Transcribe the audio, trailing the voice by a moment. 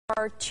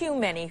are too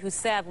many who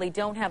sadly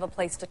don't have a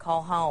place to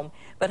call home,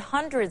 but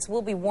hundreds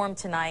will be warm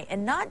tonight,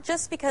 and not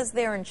just because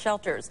they're in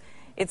shelters.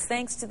 It's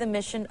thanks to the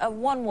mission of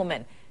one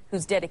woman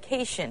whose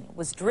dedication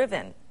was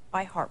driven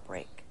by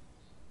heartbreak.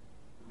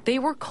 They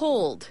were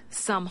cold,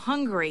 some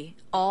hungry,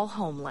 all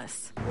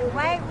homeless.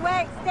 Wait,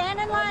 stand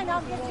in line,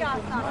 I'll get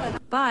y'all something.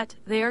 But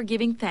they are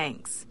giving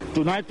thanks.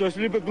 Tonight was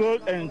sleeping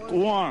good and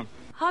warm.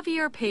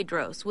 Javier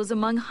Pedros was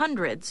among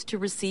hundreds to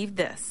receive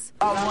this.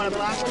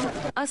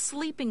 A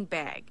sleeping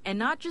bag, and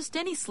not just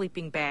any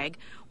sleeping bag,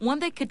 one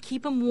that could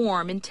keep him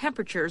warm in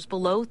temperatures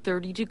below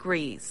 30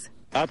 degrees.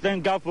 I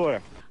thank God for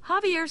it.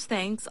 Javier's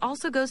thanks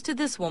also goes to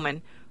this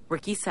woman,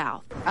 Ricki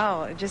South.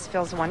 Oh, it just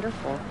feels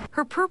wonderful.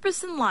 Her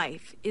purpose in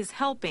life is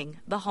helping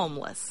the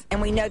homeless.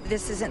 And we know that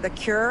this isn't the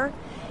cure.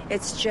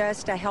 It's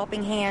just a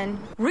helping hand.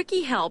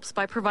 Ricki helps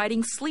by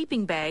providing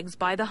sleeping bags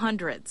by the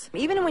hundreds.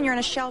 Even when you're in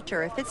a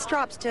shelter, if it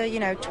drops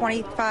to,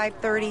 25,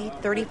 30,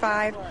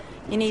 35,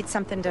 you need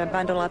something to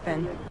bundle up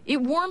in.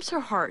 It warms her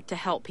heart to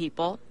help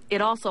people.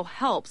 It also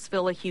helps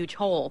fill a huge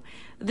hole.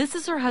 This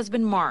is her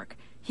husband, Mark.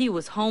 He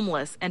was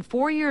homeless, and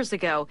 4 years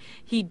ago,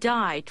 he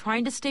died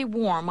trying to stay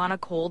warm on a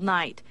cold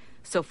night.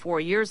 So 4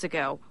 years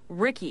ago,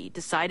 Ricki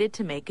decided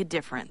to make a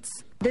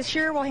difference. This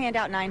year, we'll hand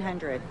out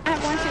 900. I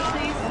have one, two,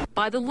 please.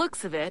 By the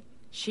looks of it,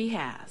 she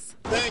has.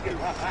 Thank you.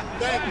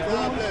 Thank you.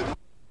 God bless you.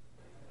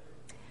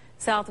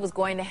 South was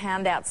going to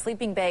hand out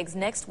sleeping bags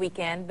next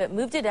weekend, but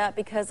moved it up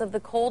because of the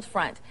cold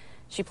front.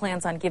 She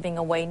plans on giving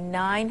away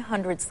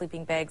 900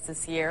 sleeping bags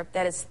this year.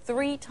 That is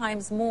 3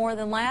 times more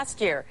than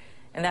last year.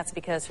 And that's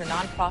because her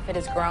nonprofit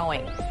is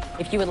growing.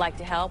 If you would like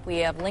to help, we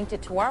have linked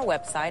it to our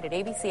website at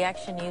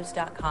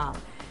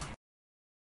abcactionnews.com.